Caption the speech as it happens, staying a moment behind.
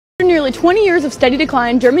After nearly 20 years of steady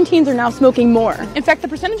decline, German teens are now smoking more. In fact, the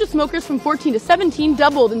percentage of smokers from 14 to 17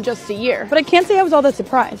 doubled in just a year. But I can't say I was all that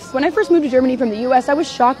surprised. When I first moved to Germany from the US, I was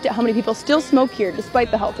shocked at how many people still smoke here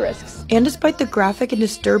despite the health risks. And despite the graphic and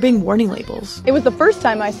disturbing warning labels. It was the first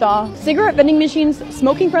time I saw cigarette vending machines,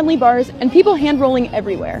 smoking-friendly bars, and people hand-rolling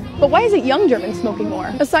everywhere. But why isn't young Germans smoking more?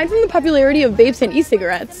 Aside from the popularity of vapes and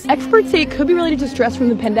e-cigarettes, experts say it could be related to stress from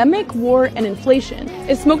the pandemic, war, and inflation.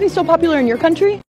 Is smoking still popular in your country?